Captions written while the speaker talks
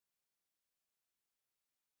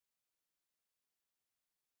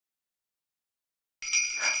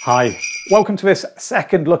Hi, welcome to this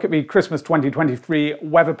second look at the Christmas 2023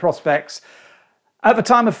 weather prospects. At the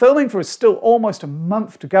time of filming, there is still almost a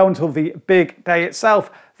month to go until the big day itself.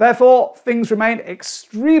 Therefore, things remain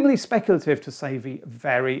extremely speculative to say the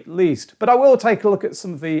very least. But I will take a look at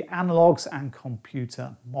some of the analogues and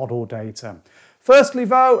computer model data. Firstly,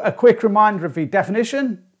 though, a quick reminder of the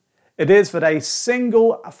definition. It is that a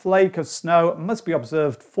single flake of snow must be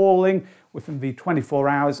observed falling within the 24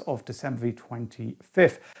 hours of December the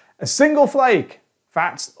 25th. A single flake,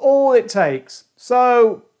 that's all it takes.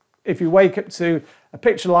 So if you wake up to a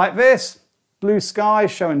picture like this, blue skies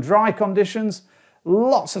showing dry conditions,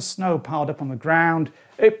 lots of snow piled up on the ground,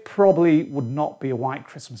 it probably would not be a white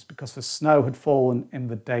Christmas because the snow had fallen in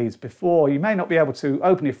the days before. You may not be able to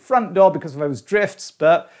open your front door because of those drifts,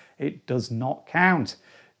 but it does not count.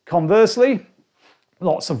 Conversely,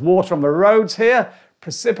 lots of water on the roads here,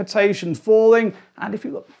 precipitation falling, and if you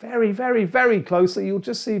look very, very, very closely, you'll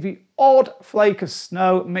just see the odd flake of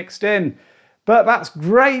snow mixed in. But that's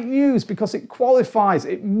great news because it qualifies.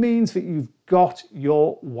 It means that you've got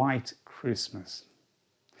your white Christmas.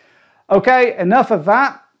 Okay, enough of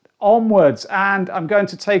that. Onwards, and I'm going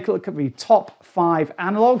to take a look at the top 5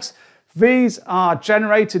 analogues. These are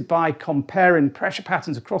generated by comparing pressure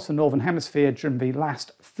patterns across the Northern Hemisphere during the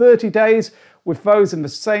last 30 days with those in the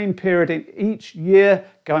same period in each year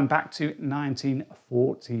going back to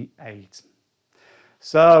 1948.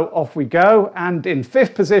 So off we go, and in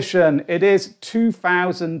 5th position it is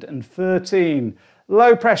 2013.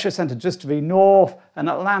 Low pressure centred just to the north, an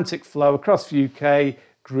Atlantic flow across the UK,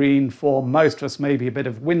 green for most of us, maybe a bit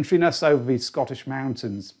of winteriness over the Scottish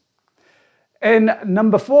mountains. In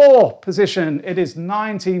number 4 position, it is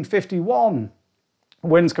 1951.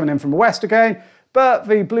 Winds coming in from the west again, but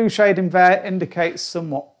the blue shading there indicates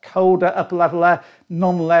somewhat colder upper level there.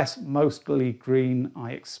 Nonetheless, mostly green,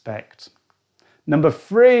 I expect. Number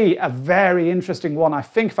 3, a very interesting one. I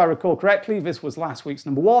think if I recall correctly, this was last week's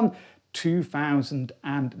number 1,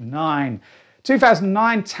 2009.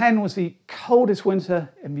 2009-10 was the coldest winter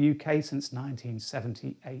in the UK since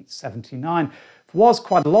 1978-79. There was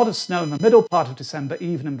quite a lot of snow in the middle part of December,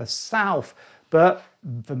 even in the south, but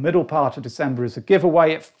the middle part of December is a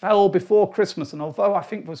giveaway. It fell before Christmas, and although I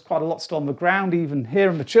think there was quite a lot still on the ground, even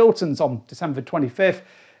here in the Chilterns on December 25th,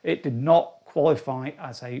 it did not qualify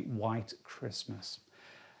as a white Christmas.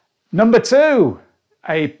 Number 2,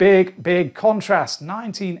 a big contrast,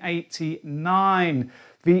 1989.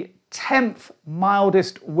 The 10th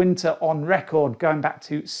mildest winter on record going back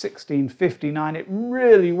to 1659. It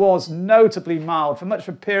really was notably mild. For much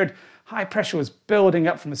of a period, high pressure was building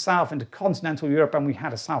up from the south into continental Europe and we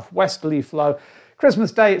had a southwesterly flow.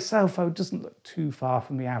 Christmas Day itself, though, doesn't look too far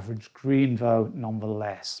from the average green, though,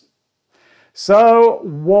 nonetheless. So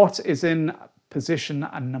what is in position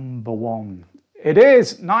number 1? It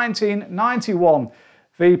is 1991.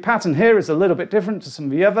 The pattern here is a little bit different to some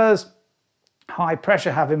of the others. High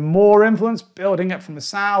pressure having more influence, building up from the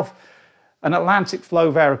south, an Atlantic flow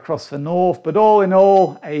there across the north, but all in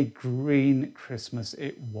all, a green Christmas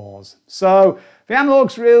it was. So the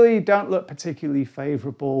analogues really don't look particularly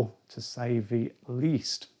favourable, to say the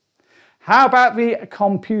least. How about the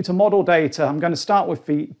computer model data? I'm going to start with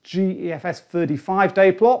the GEFS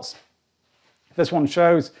 35-day plots. This one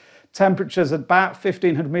shows temperatures at about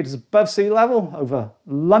 1,500 metres above sea level over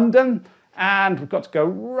London, and we've got to go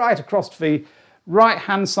right across to the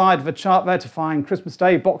right-hand side of the chart there to find Christmas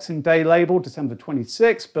Day, Boxing Day labelled December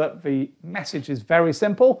 26th, but the message is very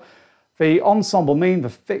simple. The ensemble mean, the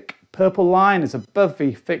thick purple line, is above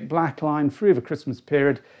the thick black line through the Christmas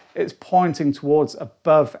period. It's pointing towards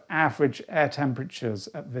above average air temperatures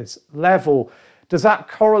at this level. Does that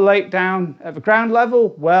correlate down at the ground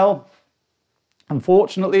level? Well,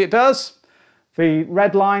 unfortunately it does. The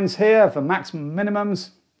red lines here, the maximum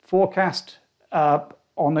minimums forecast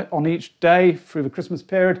on each day through the Christmas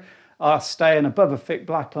period are staying above a thick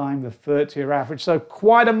black line, the 30-year average. So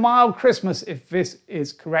quite a mild Christmas if this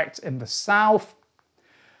is correct in the south.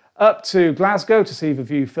 Up to Glasgow to see the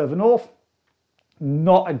view further north.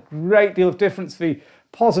 Not a great deal of difference. The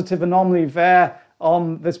positive anomaly there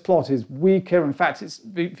on this plot is weaker. In fact, it's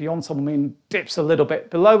the ensemble mean dips a little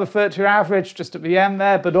bit below the 30-year average just at the end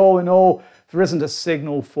there, but all in all, there isn't a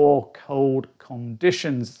signal for cold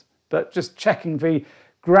conditions. But just checking the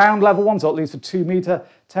ground level ones, or at least the 2 metre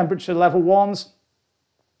temperature level ones,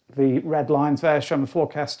 the red lines there showing the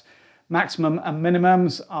forecast maximum and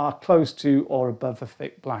minimums are close to or above the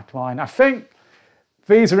thick black line. I think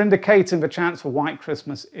these are indicating the chance for white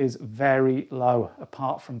Christmas is very low,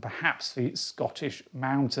 apart from perhaps the Scottish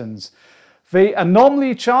mountains. The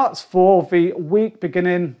anomaly charts for the week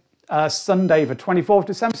beginning Sunday, the 24th of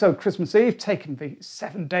December, so Christmas Eve, taking the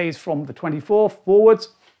 7 days from the 24th forwards.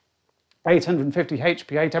 850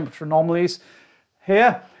 HPA temperature anomalies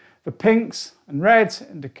here. The pinks and reds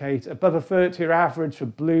indicate above a 30-year average. The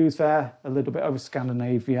blues there, a little bit over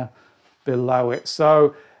Scandinavia, below it.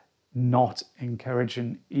 So not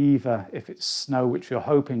encouraging either if it's snow, which you're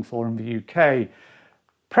hoping for in the UK.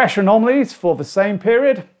 Pressure anomalies for the same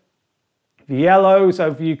period. The yellows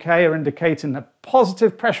over the UK are indicating a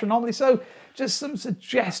positive pressure anomaly. So just some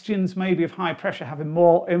suggestions maybe of high pressure having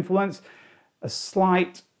more influence. A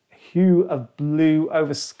slight hue of blue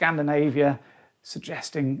over Scandinavia,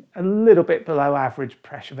 suggesting a little bit below average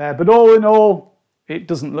pressure there. But all in all, it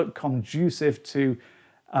doesn't look conducive to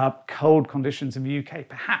cold conditions in the UK,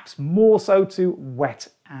 perhaps more so to wet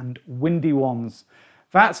and windy ones.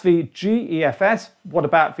 That's the GEFS. What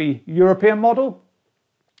about the European model?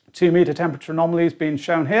 2 metre temperature anomalies being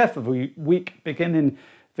shown here for the week beginning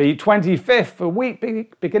the 25th, the week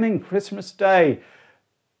beginning Christmas Day.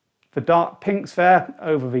 The dark pinks there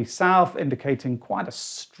over the south indicating quite a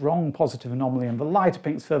strong positive anomaly, and the lighter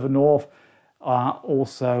pinks further north are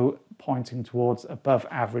also pointing towards above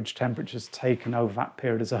average temperatures taken over that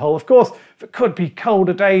period as a whole. Of course, there could be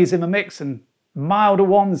colder days in the mix and milder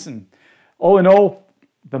ones, and all in all,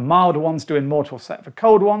 the milder ones doing more to offset the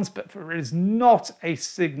cold ones, but there is not a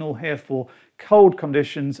signal here for cold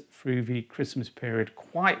conditions through the Christmas period,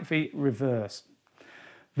 quite the reverse.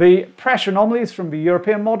 The pressure anomalies from the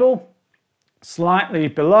European model, slightly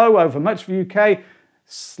below over much of the UK,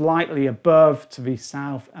 slightly above to the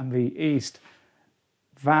south and the east.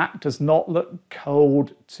 That does not look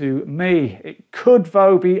cold to me. It could,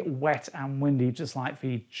 though, be wet and windy, just like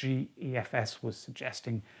the GEFS was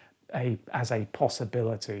suggesting as a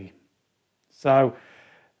possibility. So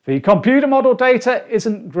the computer model data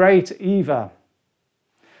isn't great either.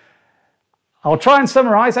 I'll try and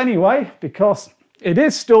summarise anyway, because it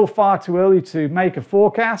is still far too early to make a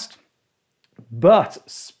forecast, but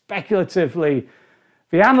speculatively,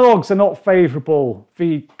 the analogues are not favourable.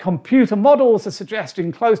 The computer models are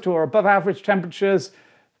suggesting close to or above average temperatures,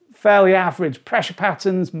 fairly average pressure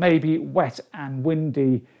patterns, maybe wet and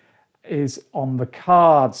windy is on the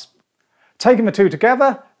cards. Taking the two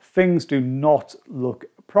together, things do not look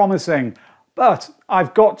promising. But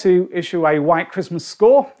I've got to issue a White Christmas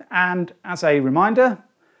score, and as a reminder,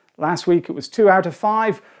 last week it was 2 out of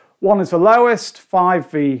 5. 1 is the lowest,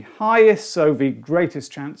 5 the highest, so the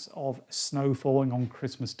greatest chance of snow falling on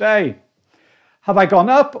Christmas Day. Have I gone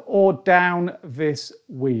up or down this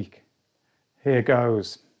week? Here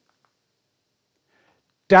goes.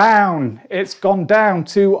 Down. It's gone down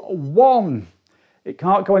to 1. It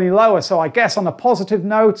can't go any lower, so I guess on a positive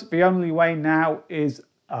note, the only way now is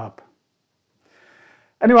up.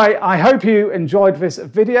 Anyway, I hope you enjoyed this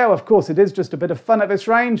video. Of course, it is just a bit of fun at this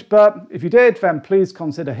range, but if you did, then please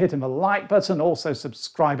consider hitting the like button, also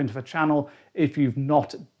subscribing to the channel if you've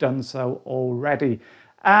not done so already.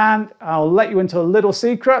 And I'll let you into a little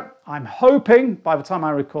secret. I'm hoping by the time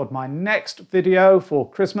I record my next video for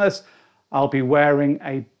Christmas, I'll be wearing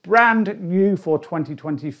a brand new for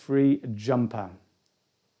 2023 jumper.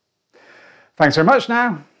 Thanks very much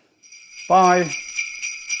now. Bye.